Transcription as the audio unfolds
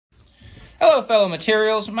Hello fellow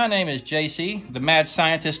materials, my name is JC, the mad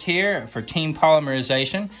scientist here for Team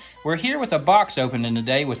PaulMerization. We're here with a box opening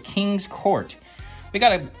today with King's Court. We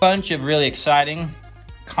got a bunch of really exciting,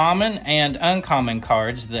 common and uncommon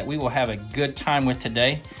cards that we will have a good time with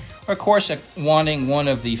today. Or of course, wanting one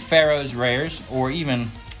of the Pharaoh's rares or even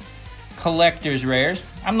collector's rares.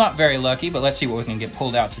 I'm not very lucky, but let's see what we can get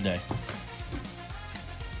pulled out today.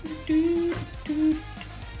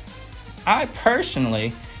 I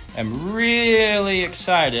personally am really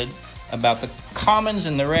excited about the commons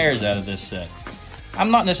and the rares out of this set.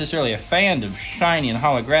 I'm not necessarily a fan of shiny and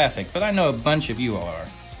holographic, but I know a bunch of you are.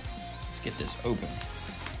 Let's get this open.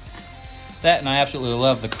 That, and I absolutely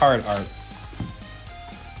love the card art.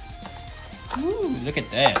 Ooh, look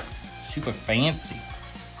at that. Super fancy.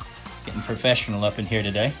 Getting professional up in here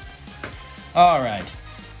today. All right,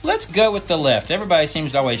 let's go with the left. Everybody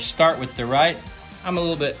seems to always start with the right. I'm a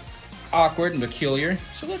little bit awkward and peculiar,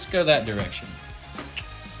 so let's go that direction.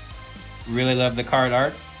 Really love the card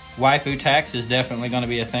art. Waifu tax is definitely going to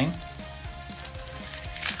be a thing.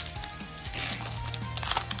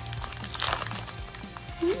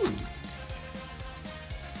 Ooh.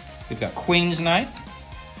 We've got Queen's Knight,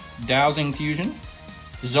 Dowsing Fusion,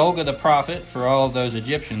 Zolga the Prophet for all of those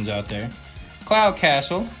Egyptians out there, Cloud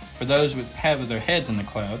Castle for those who have their heads in the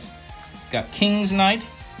clouds, got King's Knight,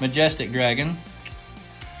 Majestic Dragon,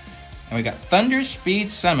 and we got Thunder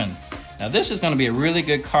Speed Summon. Now this is going to be a really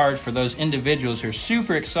good card for those individuals who are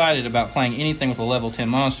super excited about playing anything with a level 10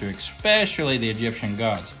 monster, especially the Egyptian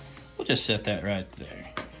gods. We'll just set that right there.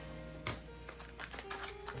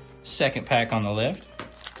 Second pack on the left.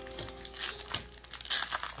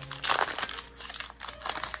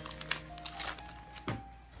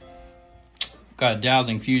 Got a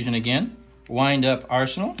Dowsing Fusion again, Wind Up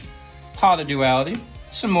Arsenal, Pot of Duality,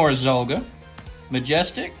 some more Zolga,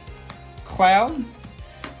 Majestic, Cloud,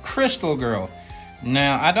 Crystal Girl.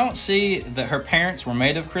 Now, I don't see that her parents were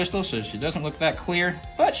made of crystal, so she doesn't look that clear,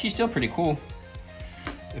 but she's still pretty cool.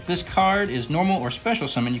 If this card is normal or special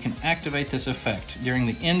summon, you can activate this effect. During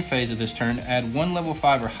the end phase of this turn, add one level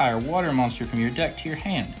 5 or higher water monster from your deck to your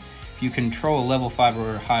hand. If you control a level 5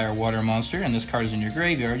 or higher water monster and this card is in your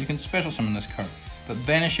graveyard, you can special summon this card, but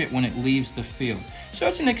banish it when it leaves the field. So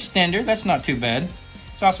it's an extender, that's not too bad.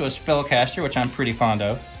 It's also a spellcaster, which I'm pretty fond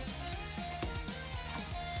of.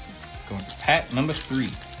 Going to pack number 3.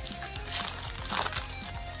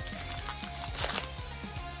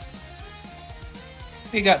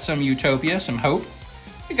 We got some Utopia, some Hope.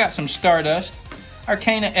 We got some Stardust.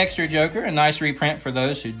 Arcana Extra Joker, a nice reprint for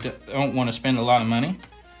those who don't want to spend a lot of money.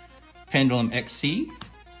 Pendulum XC.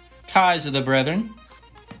 Ties of the Brethren.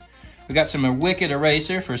 We got some Wicked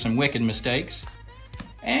Eraser for some wicked mistakes.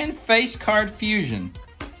 And Face Card Fusion.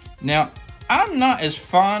 Now, I'm not as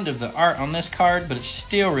fond of the art on this card, but it's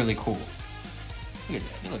still really cool. Look at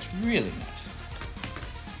that, it looks really nice.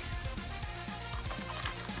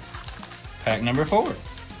 Pack number 4.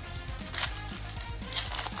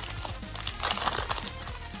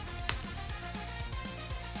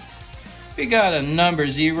 We got a number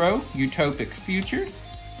 0, Utopic Future,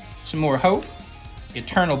 some more Hope,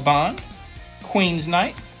 Eternal Bond, Queen's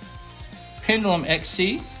Knight, Pendulum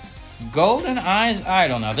XC, Golden Eyes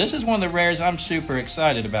Idol. Now this is one of the rares I'm super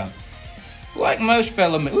excited about. Like most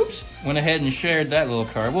fellow, went ahead and shared that little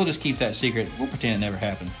card. We'll just keep that secret. We'll pretend it never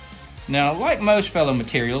happened. Now, like most fellow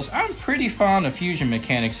materials, I'm pretty fond of fusion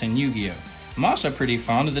mechanics in Yu-Gi-Oh! I'm also pretty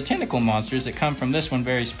fond of the tentacle monsters that come from this one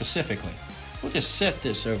very specifically. We'll just set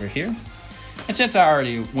this over here. And since I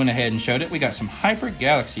already went ahead and showed it, we got some Hyper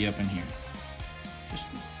Galaxy up in here.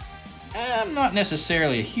 I'm not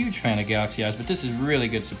necessarily a huge fan of Galaxy Eyes, but this is really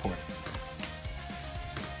good support.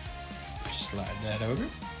 Slide that over.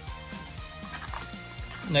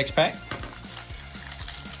 Next pack.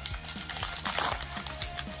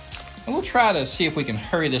 And we'll try to see if we can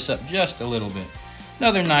hurry this up just a little bit.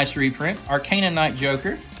 Another nice reprint. Arcana Knight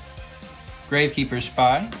Joker. Gravekeeper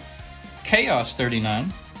Spy. Chaos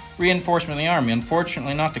 39. Reinforcement of the Army.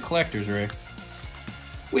 Unfortunately, not the collector's rare.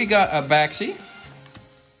 We got a Baxi.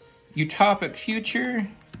 Utopic Future.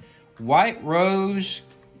 White Rose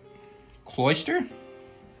Cloister?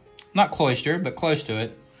 Not Cloister, but close to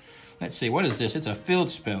it. Let's see, what is this? It's a field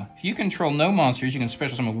spell. If you control no monsters, you can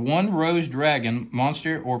special summon one Rose Dragon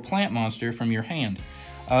monster or plant monster from your hand.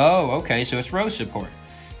 Oh, okay, so it's Rose support.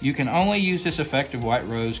 You can only use this effect of White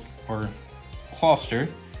Rose or Cloister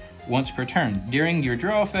once per turn. During your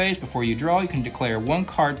draw phase, before you draw, you can declare one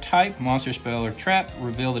card type, monster, spell, or trap,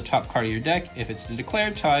 reveal the top card of your deck. If it's the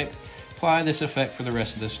declared type, apply this effect for the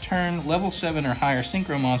rest of this turn. Level 7 or higher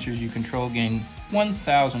synchro monsters you control gain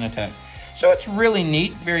 1,000 attack. So it's really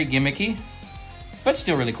neat, very gimmicky, but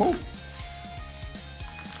still really cool.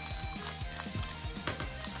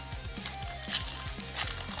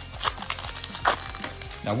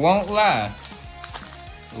 I won't lie.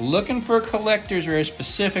 Looking for collectors rare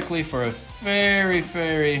specifically for a very,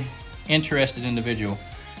 very interested individual.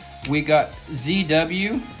 We got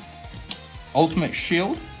ZW, Ultimate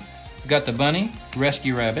Shield. We got the Bunny,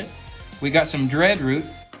 Rescue Rabbit. We got some Dreadroot,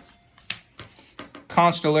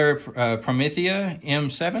 Constellar Promethea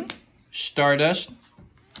M7, Stardust,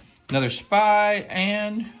 another Spy,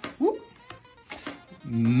 and whoop,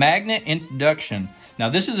 Magnet Induction. Now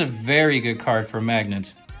this is a very good card for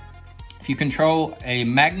magnets. If you control a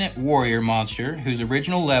Magnet Warrior monster whose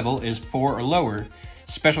original level is 4 or lower,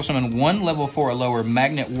 special summon one level 4 or lower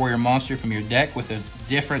Magnet Warrior monster from your deck with a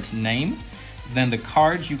different name than the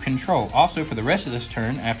cards you control. Also, for the rest of this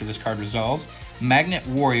turn, after this card resolves, Magnet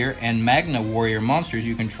Warrior and Magna Warrior monsters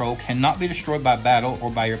you control cannot be destroyed by battle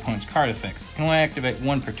or by your opponent's card effects. You can only activate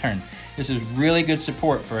one per turn. This is really good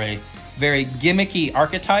support for a very gimmicky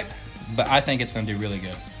archetype, but I think it's going to do really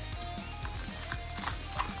good.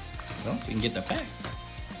 Well, we can get the pack.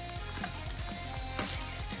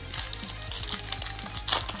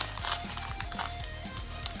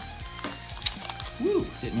 Woo,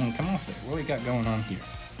 didn't want to come off there. What do we got going on here?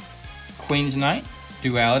 Queen's Knight,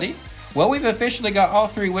 Duality. Well, we've officially got all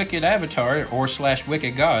 3 Wicked Avatar, or /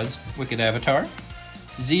 Wicked Gods, Wicked Avatar.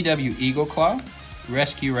 ZW Eagle Claw,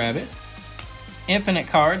 Rescue Rabbit. Infinite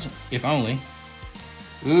cards, if only.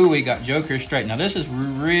 Ooh, we got Joker Straight. Now this is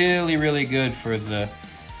really, really good for the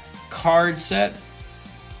card set.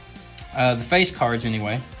 The face cards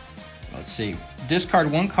anyway. Let's see.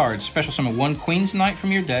 Discard 1 card, special summon 1 Queen's Knight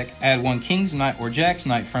from your deck, add 1 King's Knight or Jack's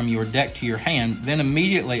Knight from your deck to your hand, then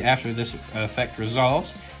immediately after this effect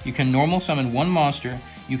resolves, you can normal summon 1 monster.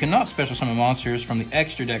 You cannot special summon monsters from the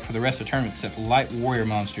extra deck for the rest of the tournament except light warrior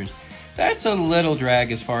monsters. That's a little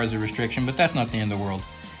drag as far as a restriction, but that's not the end of the world.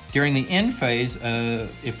 During the end phase,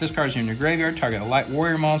 if this card is in your graveyard, target a light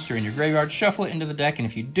warrior monster in your graveyard, shuffle it into the deck, and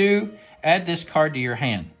if you do, add this card to your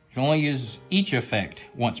hand. You can only use each effect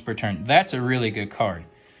once per turn. That's a really good card.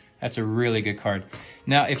 That's a really good card.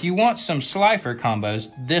 Now, if you want some Slifer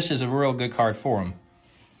combos, this is a real good card for them.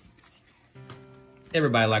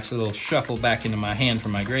 Everybody likes a little shuffle back into my hand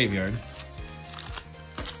from my graveyard.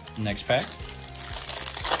 Next pack.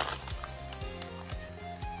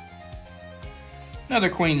 Another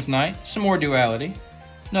Queen's Knight, some more Duality,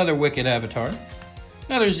 another Wicked Avatar,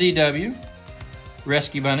 another ZW,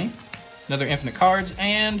 Rescue Bunny, another Infinite Cards,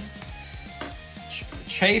 and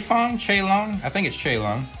Chaelong, I think it's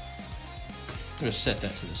Chaelong. We'll just set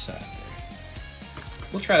that to the side there.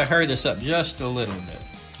 We'll try to hurry this up just a little bit.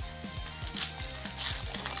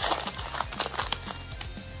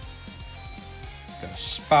 Got a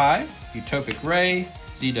Spy, Utopic Ray,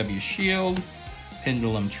 ZW Shield,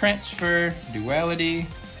 Pendulum Transfer, Duality,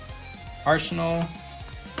 Arsenal,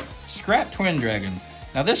 Scrap Twin Dragon.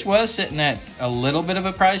 Now this was sitting at a little bit of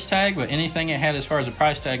a price tag, but anything it had as far as a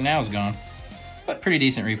price tag now is gone. But pretty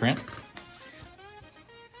decent reprint.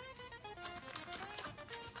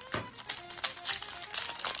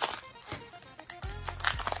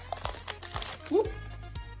 Whoop.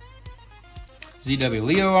 ZW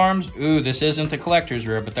Leo Arms. Ooh, this isn't the collector's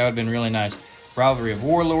rare, but that would have been really nice. Rivalry of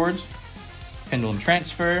Warlords. Pendulum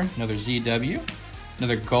Transfer, another ZW,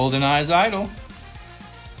 another Golden Eyes Idol,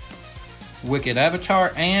 Wicked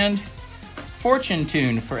Avatar, and Fortune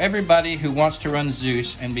Tune for everybody who wants to run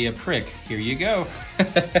Zeus and be a prick. Here you go.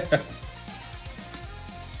 Let's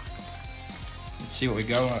see what we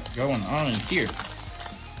got going on in here.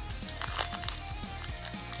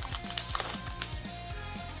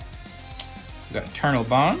 We got Eternal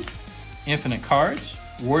Bond, Infinite Cards,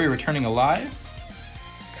 Warrior Returning Alive,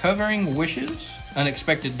 Covering Wishes,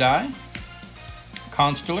 Unexpected Die,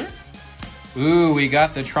 Constellar. Ooh, we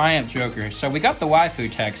got the Triumph Joker. So we got the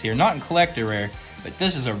waifu tags here, not in collector rare, but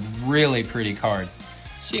this is a really pretty card.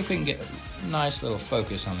 See if we can get a nice little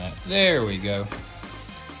focus on that. There we go.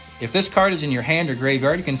 If this card is in your hand or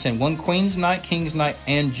graveyard, you can send 1 Queen's Knight, King's Knight,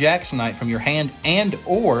 and Jack's Knight from your hand and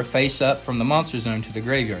or face up from the monster zone to the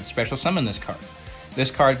graveyard. Special summon this card. This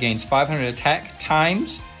card gains 500 attack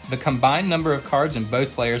times the combined number of cards in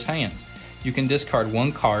both players' hands. You can discard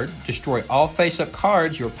 1 card, destroy all face-up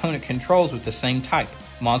cards your opponent controls with the same type,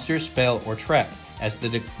 monster, spell, or trap, as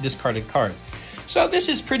the discarded card. So this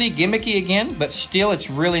is pretty gimmicky again, but still it's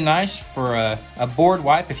really nice for a board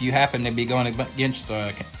wipe if you happen to be going against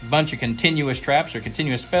a bunch of continuous traps or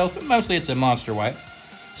continuous spells, but mostly it's a monster wipe.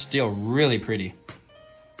 Still really pretty.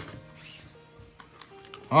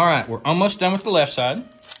 Alright, we're almost done with the left side.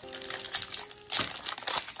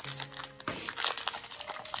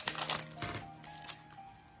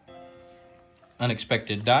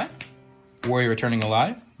 Unexpected Die, Warrior Returning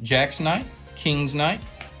Alive, Jack's Knight, King's Knight,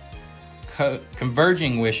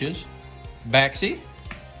 Converging Wishes, Baxi,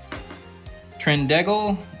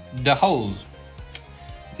 Trendegal Daholes.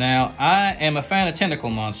 Now, I am a fan of tentacle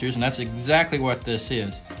monsters, and that's exactly what this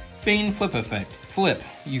is. Fiend Flip Effect. Flip.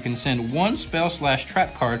 You can send one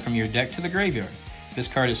spell/trap card from your deck to the graveyard. If this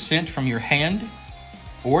card is sent from your hand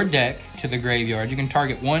or deck to the graveyard, you can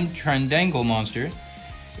target one Trendangle monster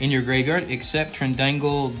in your graveyard except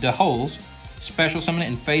Trendangle Daholes. Special summon it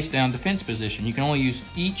in face down defense position. You can only use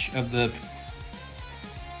each of the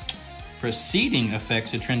preceding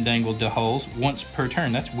effects of Trendangle Daholes once per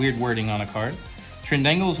turn. That's weird wording on a card.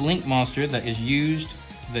 Trendangle's link monster that used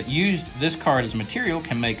this card as material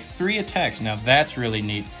can make 3 attacks. Now that's really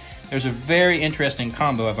neat. There's a very interesting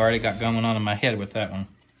combo I've already got going on in my head with that one.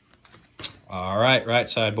 All right, right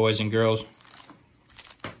side, boys and girls.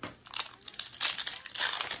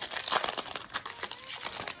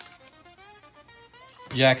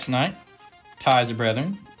 Jack's Knight, Ties of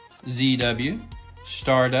Brethren, ZW,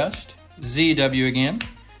 Stardust, ZW again,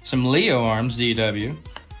 some Leo Arms, ZW,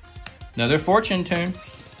 another Fortune Tune,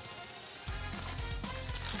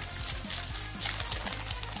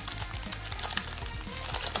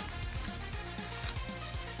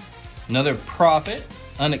 another Prophet,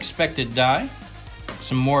 Unexpected Die,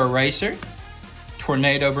 some more Eraser,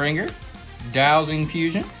 Tornado Bringer, Dowsing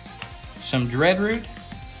Fusion, some Dreadroot,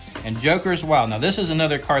 and Joker's Wild. Now this is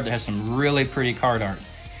another card that has some really pretty card art.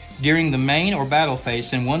 During the main or battle phase,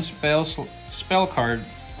 send one spell card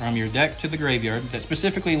from your deck to the graveyard that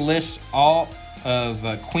specifically lists all of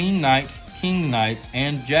Queen Knight, King Knight,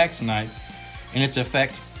 and Jack's Knight in its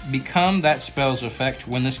effect. Become that spell's effect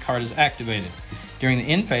when this card is activated. During the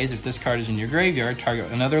end phase, if this card is in your graveyard,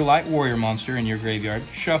 target another light warrior monster in your graveyard,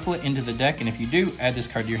 shuffle it into the deck, and if you do, add this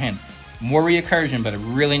card to your hand. More recursion, but a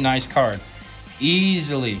really nice card.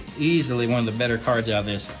 Easily one of the better cards out of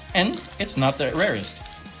this. And it's not the rarest.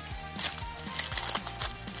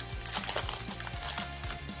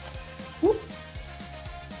 Whoop.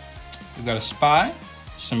 We've got a Spy,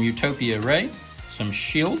 some Utopia Ray, some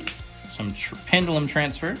Shield, some Pendulum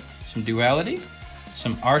Transfer, some Duality,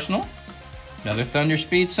 some Arsenal, another Thunder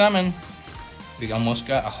Speed Summon. We almost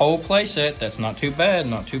got a whole playset. That's not too bad,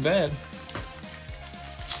 not too bad.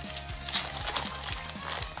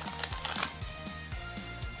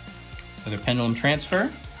 Another Pendulum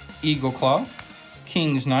Transfer, Eagle Claw,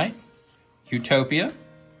 King's Knight, Utopia,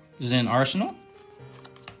 Zen Arsenal,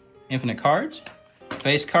 Infinite Cards,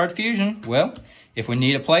 Face Card Fusion. Well, if we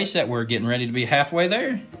need a playset, we're getting ready to be halfway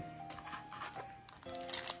there.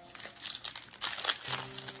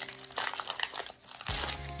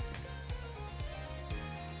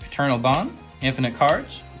 Eternal Bond, Infinite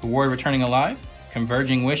Cards, The Warrior Returning Alive,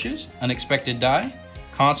 Converging Wishes, Unexpected Die,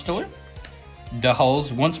 Constellar,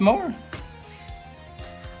 Daholes once more.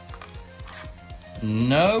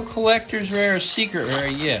 No collector's rare or secret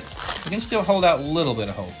rare yet. We can still hold out a little bit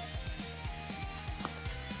of hope.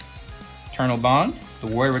 Eternal Bond, The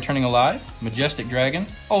Warrior Returning Alive, Majestic Dragon,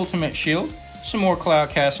 Ultimate Shield, some more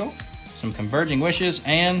Cloud Castle, some Converging Wishes,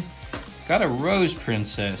 and got a Rose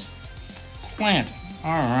Princess. Plant.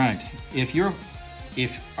 Alright.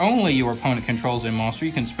 If only your opponent controls a monster,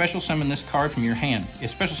 you can special summon this card from your hand.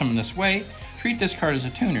 If special summon this way, treat this card as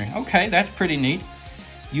a tuner. Okay, that's pretty neat.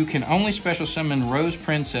 You can only special summon Rose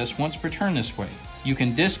Princess once per turn this way. You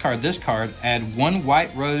can discard this card, add one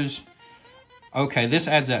white rose. Okay, this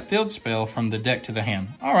adds that field spell from the deck to the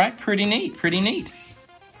hand. All right, pretty neat, pretty neat.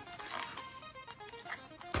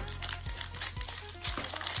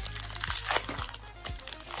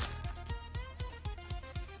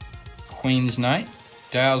 Queen's Knight,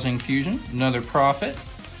 Dowsing Fusion, another Prophet,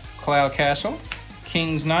 Cloud Castle,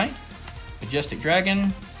 King's Knight, Majestic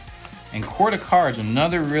Dragon, and Court of Cards,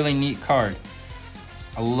 another really neat card.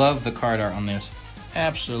 I love the card art on this.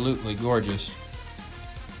 Absolutely gorgeous.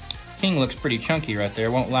 King looks pretty chunky right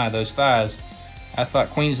there, won't lie, those thighs. I thought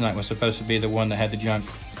Queen's Knight was supposed to be the one that had the junk.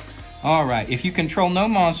 Alright, if you control no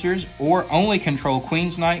monsters or only control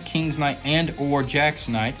Queen's Knight, King's Knight, and or Jack's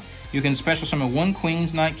Knight, you can special summon one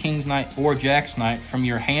Queen's Knight, King's Knight, or Jack's Knight from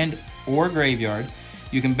your hand or graveyard.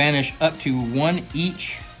 You can banish up to one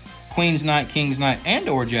each Queen's Knight, King's Knight, and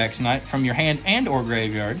or Jack's Knight from your hand and or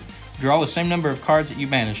graveyard. Draw the same number of cards that you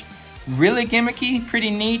banished. Really gimmicky, pretty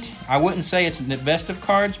neat. I wouldn't say it's the best of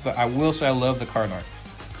cards, but I will say I love the card art.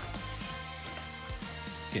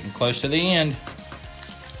 Getting close to the end.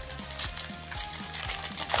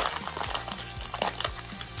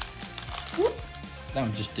 Whoop. That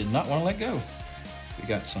one just did not want to let go. We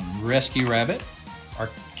got some Rescue Rabbit,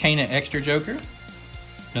 Arcana Extra Joker,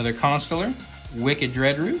 another Constellar, Wicked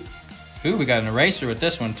Dreadroot. Ooh, we got an Eraser with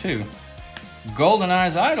this one too. Golden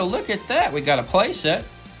Eyes Idol, look at that. We got a playset.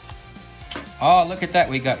 Oh, look at that.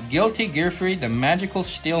 We got Guilty Gearfried, the Magical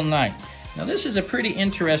Steel Knight. Now this is a pretty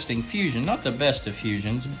interesting fusion. Not the best of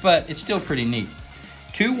fusions, but it's still pretty neat.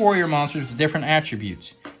 2 warrior monsters with different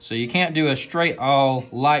attributes. So you can't do a straight all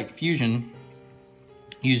light fusion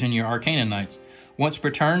using your Arcana Knights. Once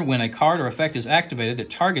per turn, when a card or effect is activated that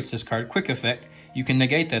targets this card, quick effect, you can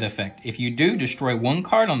negate that effect. If you do, destroy 1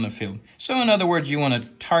 card on the field. So in other words, you want to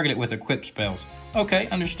target it with equip spells. Okay,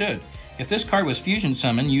 understood. If this card was fusion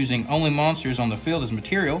summoned using only monsters on the field as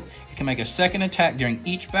material, it can make a second attack during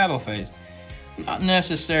each battle phase. Not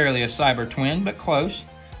necessarily a Cyber Twin, but close.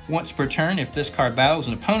 Once per turn, if this card battles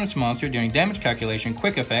an opponent's monster during damage calculation,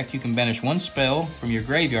 quick effect, you can banish 1 spell from your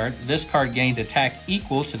graveyard. This card gains attack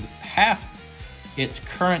equal to half its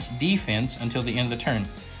current defense until the end of the turn.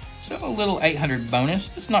 So a little 800 bonus.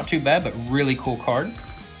 It's not too bad, but really cool card.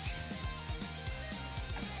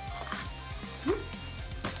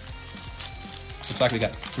 Looks like we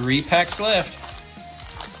got 3 packs left.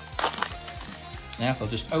 Now if they'll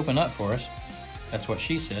just open up for us. That's what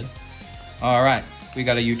she said. All right, we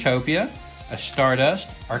got a Utopia, a Stardust,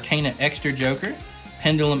 Arcana Extra Joker,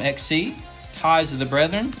 Pendulum XC, Ties of the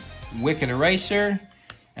Brethren, Wicked Eraser,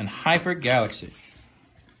 and Hyper Galaxy.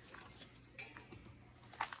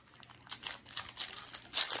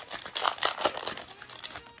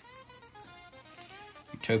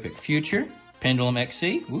 Utopic Future, Pendulum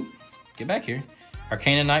XC, whoop, get back here,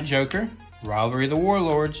 Arcana Knight Joker, Rivalry of the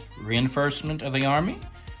Warlords, Reinforcement of the Army,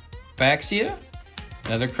 Baxia,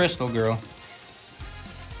 another Crystal Girl.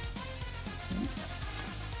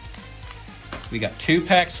 We got 2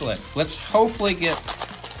 packs left. Let's hopefully get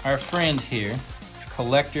our friend here,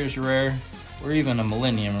 Collector's Rare, or even a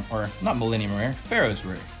Millennium, or not Millennium Rare, Pharaoh's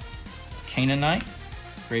Rare. Arcana Knight,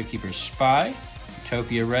 Gravekeeper's Spy,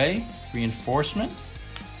 Utopia Ray, Reinforcement,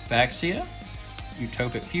 Baxia,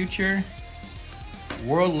 Utopic Future,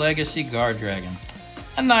 World Legacy Guard Dragon.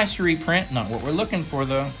 A nice reprint, not what we're looking for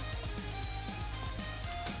though.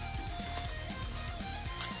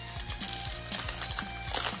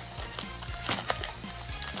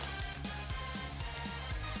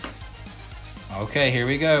 Okay, here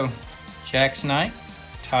we go. Jack's Knight,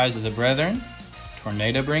 Ties of the Brethren,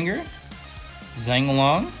 Tornado Bringer,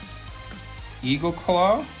 Zanglong, Eagle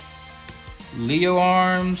Claw, Leo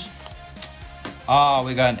Arms. Ah,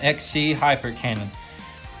 we got an XC Hyper Cannon.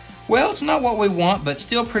 Well, it's not what we want, but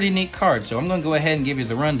still pretty neat card, so I'm going to go ahead and give you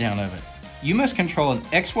the rundown of it. You must control an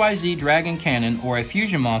XYZ Dragon Cannon or a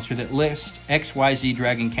fusion monster that lists XYZ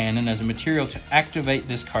Dragon Cannon as a material to activate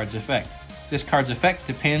this card's effect. This card's effect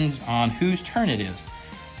depends on whose turn it is.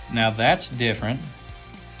 Now that's different.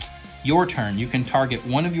 Your turn. You can target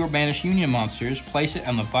one of your banished Union monsters, place it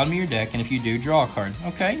on the bottom of your deck, and if you do, draw a card.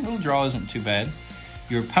 Okay, little draw isn't too bad.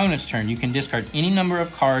 Your opponent's turn. You can discard any number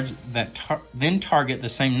of cards that then target the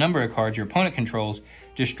same number of cards your opponent controls.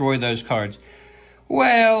 Destroy those cards.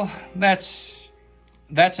 Well, that's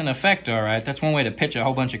an effect, all right. That's one way to pitch a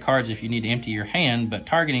whole bunch of cards if you need to empty your hand, but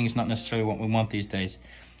targeting is not necessarily what we want these days.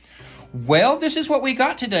 Well, this is what we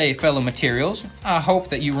got today, fellow materials. I hope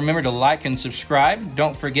that you remember to like and subscribe.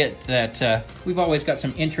 Don't forget that we've always got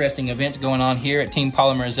some interesting events going on here at Team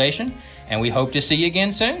PaulMerization, and we hope to see you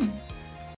again soon.